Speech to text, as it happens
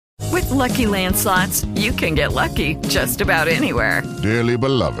Lucky Land Slots, you can get lucky just about anywhere. Dearly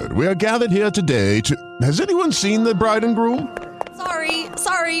beloved, we are gathered here today to... Has anyone seen the bride and groom?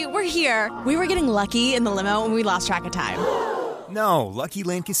 Sorry, we're here. We were getting lucky in the limo and we lost track of time. No, Lucky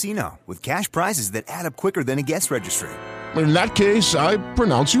Land Casino, with cash prizes that add up quicker than a guest registry. In that case, I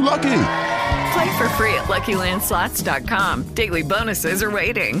pronounce you lucky. Play for free at LuckyLandSlots.com. Daily bonuses are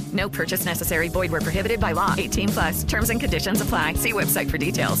waiting. No purchase necessary. Void where prohibited by law. 18+. Terms and conditions apply. See website for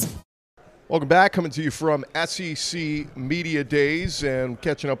details. Welcome back. Coming to you from SEC Media Days and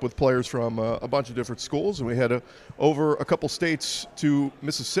catching up with players from a bunch of different schools. And we had over a couple states to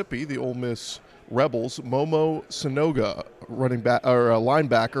Mississippi, the Ole Miss Rebels. Momo Sonogo,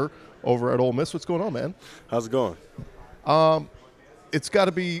 linebacker over at Ole Miss. What's going on, man? How's it going? It's got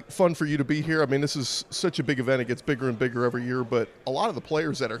to be fun for you to be here. I mean, this is such a big event. It gets bigger and bigger every year, but a lot of the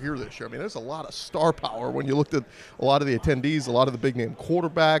players that are here this year, I mean, there's a lot of star power when you looked at a lot of the attendees, a lot of the big-name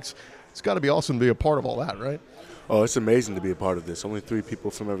quarterbacks. It's got to be awesome to be a part of all that, right? Oh, it's amazing to be a part of this. Only 3 people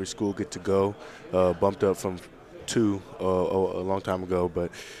from every school get to go, bumped up from 2 a long time ago,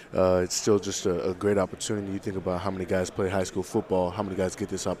 but it's still just a great opportunity. You think about how many guys play high school football, how many guys get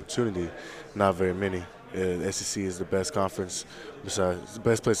this opportunity. Not very many. The SEC is the best conference, the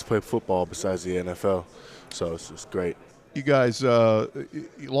best place to play football besides the NFL, so it's great. You guys you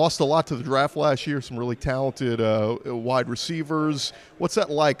lost a lot to the draft last year, some really talented wide receivers. What's that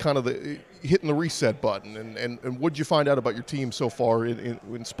like, kind of hitting the reset button, and what did you find out about your team so far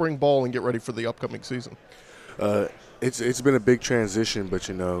in spring ball and get ready for the upcoming season? It's been a big transition, but,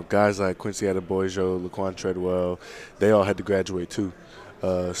 you know, guys like Quincy Adebojo, Laquan Treadwell, they all had to graduate too.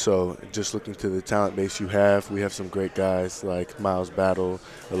 So just looking to the talent base you have, we have some great guys like Miles Battle,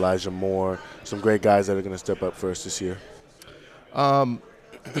 Elijah Moore, some great guys that are going to step up for us this year.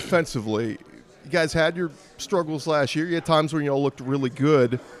 Defensively, you guys had your struggles last year. You had times when you all looked really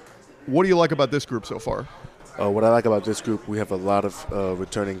good. What do you like about this group so far? What I like about this group, we have a lot of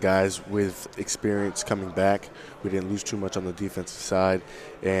returning guys with experience coming back. We didn't lose too much on the defensive side,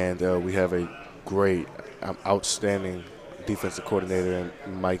 and we have a great, outstanding defensive coordinator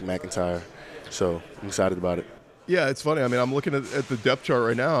in Mike McIntyre. So I'm excited about it. Yeah, it's funny. I mean, I'm looking at the depth chart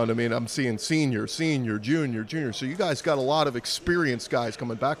right now, and I mean, I'm seeing senior, junior. So you guys got a lot of experienced guys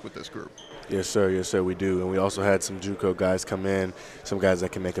coming back with this group. Yes, sir, we do. And we also had some JUCO guys come in, some guys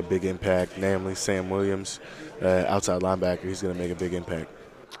that can make a big impact, namely Sam Williams, outside linebacker. He's going to make a big impact.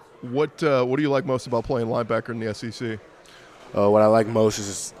 What do you like most about playing linebacker in the SEC? What I like most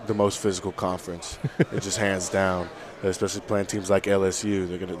is the most physical conference. It just hands down, especially playing teams like LSU.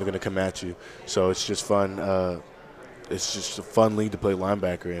 They're gonna come at you. So it's just fun. It's just a fun league to play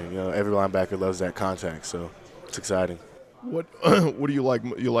linebacker in. You know, every linebacker loves that contact, so it's exciting. What do you like?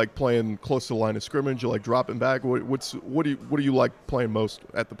 You like playing close to the line of scrimmage? You like dropping back? What do you like playing most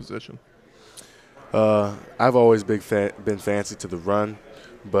at the position? I've always been fancy to the run,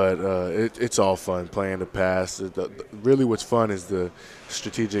 but it's all fun playing the pass. Really, what's fun is the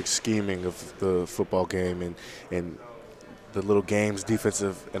strategic scheming of the football game and the little games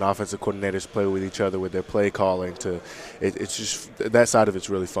defensive and offensive coordinators play with each other with their play calling. It's just that side of it's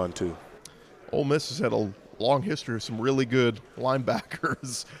really fun too. Ole Miss has had a long history of some really good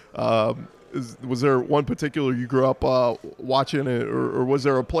linebackers. Was there one particular you grew up watching, or was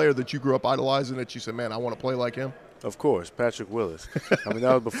there a player that you grew up idolizing that you said, man, I want to play like him? Of course, Patrick Willis. I mean,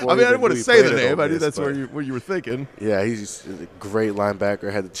 that was before. I didn't want to say the name. I knew that's what you were thinking. Yeah, he's a great linebacker.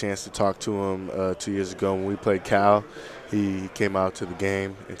 I had the chance to talk to him 2 years ago when we played Cal. He came out to the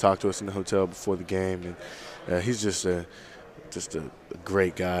game and talked to us in the hotel before the game, and he's just a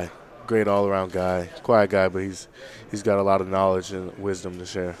great guy, great all-around guy, quiet guy, but he's got a lot of knowledge and wisdom to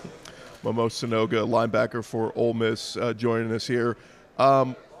share. Momo Sonogo, linebacker for Ole Miss, joining us here.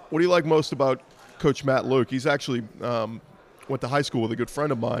 What do you like most about Coach Matt Luke? He's actually went to high school with a good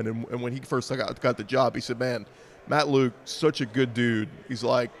friend of mine, and when he first got the job, he said, man, Matt Luke, such a good dude. He's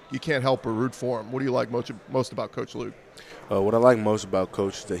like, you can't help but root for him. What do you like most about Coach Luke? What I like most about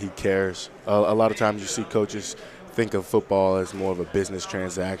Coach is that he cares. A lot of times you see coaches think of football as more of a business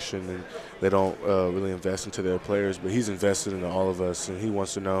transaction, and they don't really invest into their players, but he's invested into all of us, and he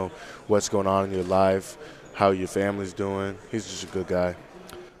wants to know what's going on in your life, how your family's doing. He's just a good guy.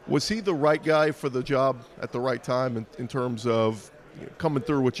 Was he the right guy for the job at the right time in terms of coming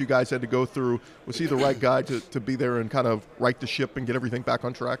through what you guys had to go through? Was he the right guy to be there and kind of right the ship and get everything back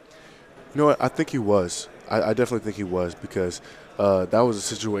on track? You know what? I think he was. I definitely think he was, because that was a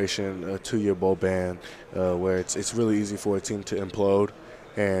situation, a 2-year bowl ban, where it's really easy for a team to implode,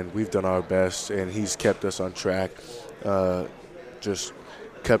 and we've done our best, and he's kept us on track, just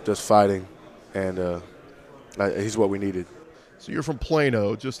kept us fighting, and he's what we needed. So you're from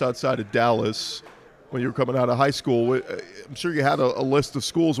Plano, just outside of Dallas. When you were coming out of high school, I'm sure you had a list of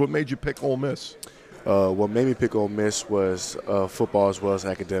schools. What made you pick Ole Miss? What made me pick Ole Miss was football as well as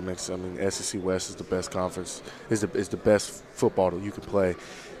academics. I mean, SEC West is the best conference. Is the best football that you can play,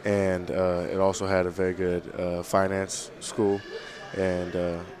 and it also had a very good finance school.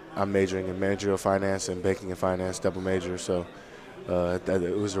 And I'm majoring in managerial finance and banking and finance, double major. So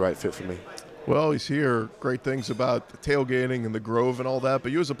it was the right fit for me. Well, he's here. Great things about the tailgating and the Grove and all that.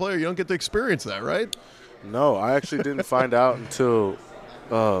 But you as a player, you don't get to experience that, right? No, I actually didn't find out until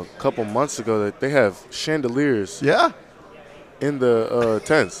a couple months ago that they have chandeliers. Yeah. In the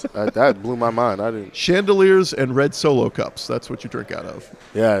tents. That blew my mind. I didn't. Chandeliers and red Solo cups. That's what you drink out of.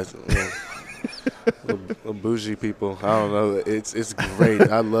 Yeah. Little bougie people. I don't know. It's great.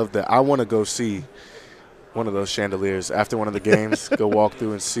 I love that. I want to go see one of those chandeliers after one of the games. Go walk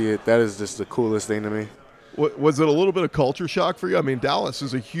through and see it. That is just the coolest thing to me. Was it a little bit of culture shock for you? I mean, Dallas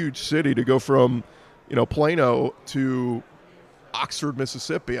is a huge city. To go from, Plano to Oxford,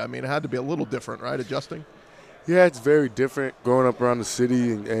 Mississippi, I mean, it had to be a little different, right, adjusting? Yeah, it's very different growing up around the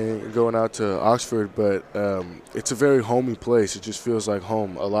city and going out to Oxford, but it's a very homey place. It just feels like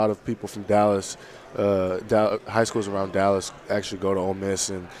home. A lot of people from Dallas, high schools around Dallas actually go to Ole Miss,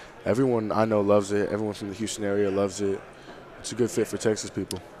 and everyone I know loves it. Everyone from the Houston area loves it. It's a good fit for Texas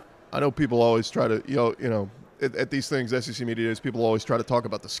people. I know people always try to, at these things, SEC Media Days, people always try to talk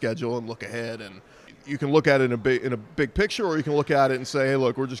about the schedule and look ahead, and you can look at it in a big picture, or you can look at it and say, hey,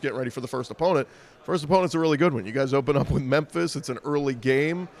 look, we're just getting ready for the first opponent. First opponent's a really good one. You guys open up with Memphis. It's an early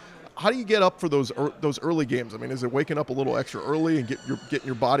game. How do you get up for those early games? I mean, is it waking up a little extra early and getting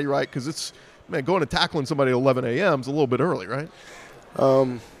your body right? Because going to tackling somebody at 11 a.m. is a little bit early, right?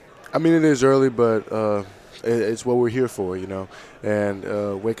 I mean, it is early, but it's what we're here for,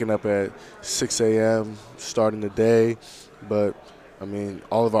 and waking up at 6 a.m., starting the day. But, I mean,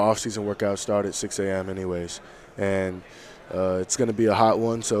 all of our off-season workouts start at 6 a.m. anyways. And it's going to be a hot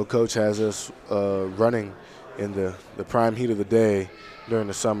one, so Coach has us running in the prime heat of the day during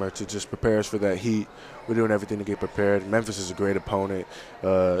the summer to just prepare us for that heat. We're doing everything to get prepared. Memphis is a great opponent,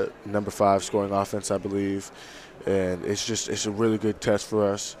 number 5 scoring offense, I believe. And it's a really good test for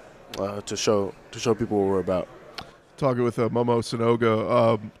us to show people what we're about. Talking with Momo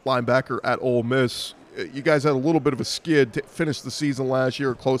Sonogo, linebacker at Ole Miss. You guys had a little bit of a skid to finish the season last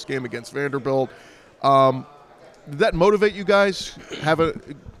year, a close game against Vanderbilt. Did that motivate you guys,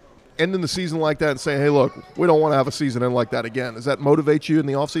 ending the season like that and saying, hey, look, we don't want to have a season end like that again? Does that motivate you in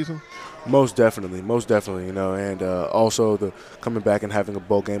the offseason? Most definitely, and also the coming back and having a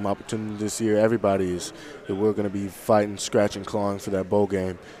bowl game opportunity this year. We're going to be fighting, scratching, clawing for that bowl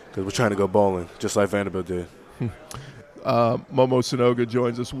game because we're trying to go bowling, just like Vanderbilt did. Momo Sonogo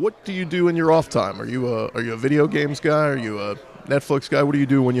joins us. What do you do in your off time? Are you a video games guy? Are you a Netflix guy? What do you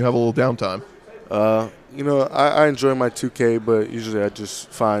do when you have a little downtime? I enjoy my 2K, but usually I just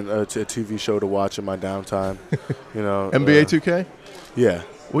find a TV show to watch in my downtime. NBA 2K? Yeah.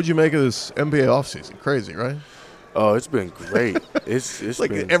 What'd you make of this NBA offseason? Crazy, right? Oh, it's been great. It's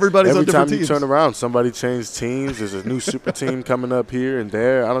like been, everybody's on different teams. teams. You turn around, somebody changed teams. There's a new super team coming up here and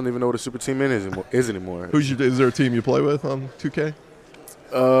there. I don't even know what a super team is anymore. Is there a team you play with on 2K?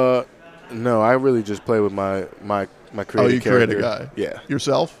 No, I really just play with my creative Oh, you character. create a guy? Yeah.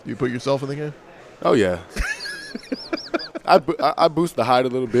 Yourself? Do you put yourself in the game? Oh, yeah. I boost the height a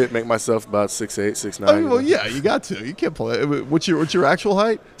little bit, make myself about 6'8", 6'9". Oh, well, yeah, you got to. You can't play. What's your actual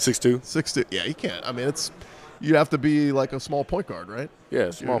height? 6'2". 6'2". Yeah, you can't. I mean, you'd have to be like a small point guard, right? Yeah,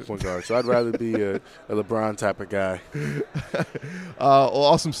 small point guard. So I'd rather be a LeBron type of guy.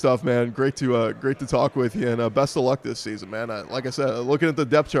 Awesome stuff, man. Great to talk with you, and best of luck this season, man. Like I said, looking at the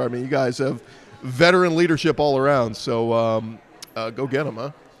depth chart, I mean, you guys have veteran leadership all around. So go get them,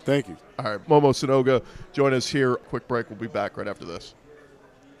 huh? Thank you. All right, Momo Sonogo, join us here. Quick break. We'll be back right after this.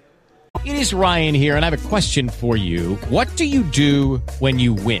 It is Ryan here, and I have a question for you. What do you do when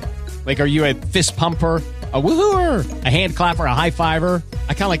you win? Like, are you a fist pumper, a woohooer, a hand clapper, a high fiver?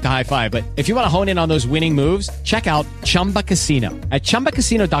 I kind of like the high five, but if you want to hone in on those winning moves, check out Chumba Casino. At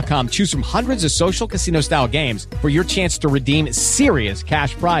ChumbaCasino.com, choose from hundreds of social casino-style games for your chance to redeem serious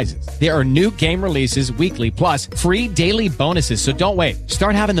cash prizes. There are new game releases weekly, plus free daily bonuses, so don't wait.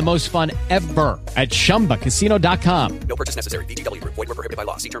 Start having the most fun ever at ChumbaCasino.com. No purchase necessary. VGW Group. Void where prohibited by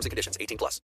law. See terms and conditions. 18+.